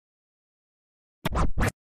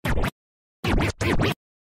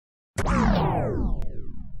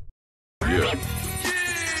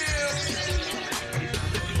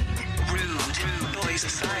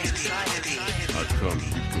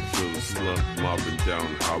mobbing down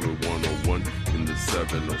Highway 101 in the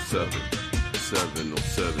 707.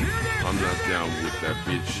 707. I'm not down with that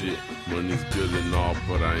bitch shit. Money's good and all,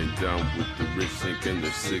 but I ain't down with the rich thinking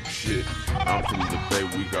they're sick shit. I'm from the Bay,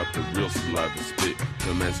 we got the real saliva spit.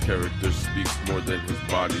 The man's character speaks more than his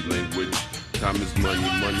body language. Time is money,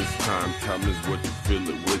 money's time. Time is what you fill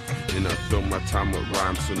it with. And I fill my time with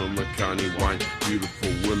rhymes. Sonoma County wine.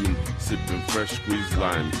 Beautiful women sipping fresh squeezed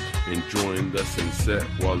lime. Enjoying the sunset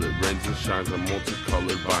while it rains and shines on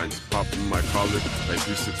multicolored vines. Popping my collar like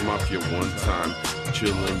 3-6 Mafia one time.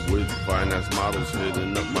 Chilling with fine-ass models,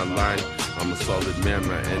 hitting up my line. I'm a solid man,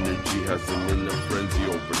 my energy has them in a frenzy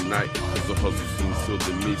overnight. Cause the hustle's instilled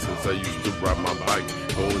in me since I used to ride my bike.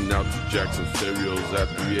 Going out to Jackson Stereos at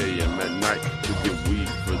 3 a.m. at night to get weed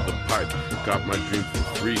for the pipe. Got my dream for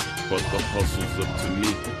free, but the hustle's up to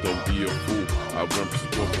me. Don't be a fool. I run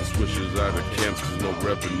smoking swishers out of camps, cause no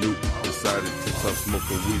revenue. Decided to stop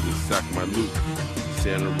smoking weed and sack my loot.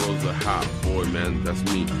 SantaRosa Hotboy, man, that's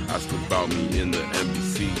me. Ask about me in the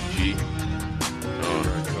MBCG.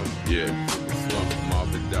 Yeah,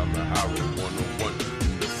 mobbing down the Highway 101,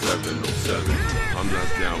 the 707. I'm not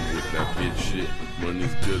down with that bitch shit.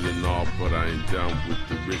 Money's good and all, but I ain't down with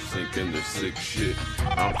the rich thinking they're sick shit.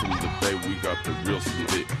 I'm from the Bay, we got the real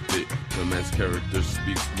spit. The man's character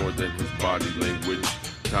speaks more than his body language.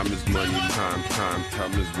 Time is money,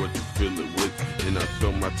 time is what you fill it with. And I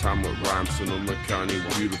fill my time with rhymes. Sonoma County,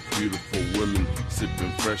 beautiful women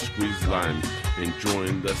sipping fresh squeezed lime.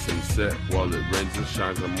 Enjoying the sunset while it rains and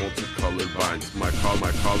shines on multicolored vines. My collar,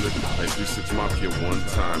 like 3-6 Mafia one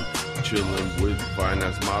time. Chilling with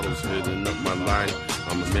fine-ass models, hitting up my line.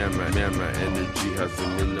 I'm a man, my energy has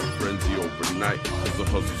them in a frenzy overnight. Cause the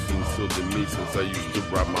hustle's instilled in me since I used to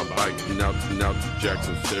ride my bike. Now to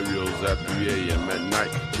Jackson Stereos at 3 a.m. at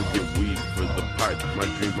night to get weed for the pipe. My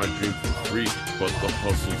dream for free, but the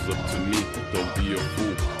hustle's up to me. Don't be a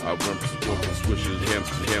fool. I run smoking swishers,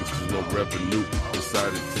 hamsters, no revenue.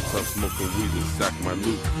 Decided to stop smoking weed and sack my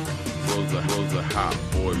loot. Rosa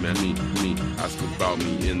Hotboy, man, me. Ask about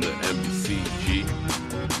me in the MBCG.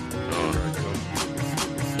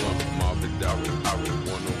 Mobbing down Highway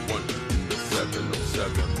 101, the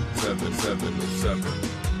 707.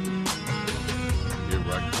 Here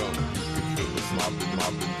I come. You can feel us mobbing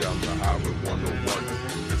down the Highway 101,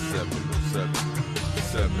 the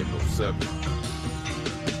 707.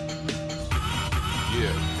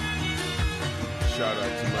 Yeah. Shout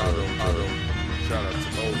out to Mojado. Shout out to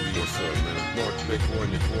Obi. What's up, man? North Bay,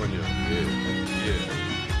 California. Yeah.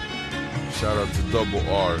 Shout out to Double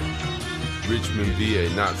R. Richmond, VA,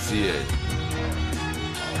 not CA.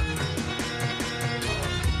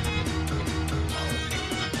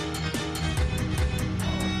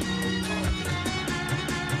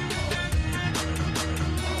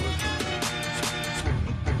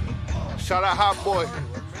 Shout out Hotboy.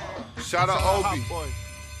 Shout out Obi.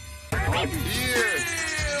 Yeah.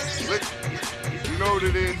 Look, you know what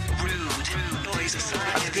it is.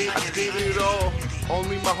 I did it all.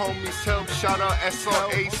 Only my homies help. Shout out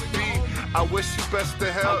S.R.H.B. I wish you best of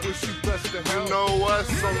health. You know us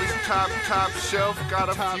on this top shelf. Got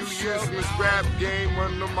a few years in this rap game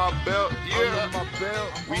under my belt. Yeah,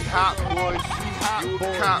 we hot boys. You a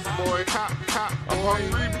cop boy. I'm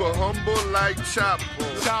hungry but humble like Chop.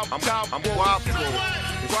 I'm waffle.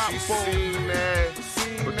 If she seen that,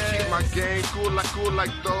 but keep my game cool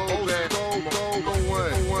like those that.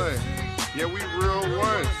 Yeah, we real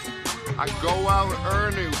ones. I go out and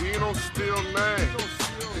earn it. We don't steal nothing.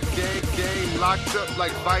 Game locked up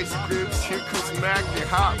like vice grips. Here comes Mac and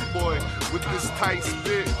Hotboy with this tight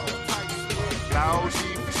spit. Loud G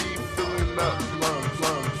filling up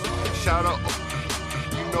lungs. Shout out,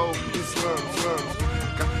 you know it's lungs.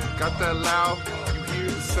 Got that loud, you hear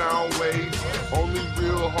the sound waves. Only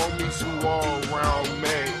real homies who all around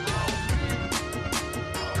me.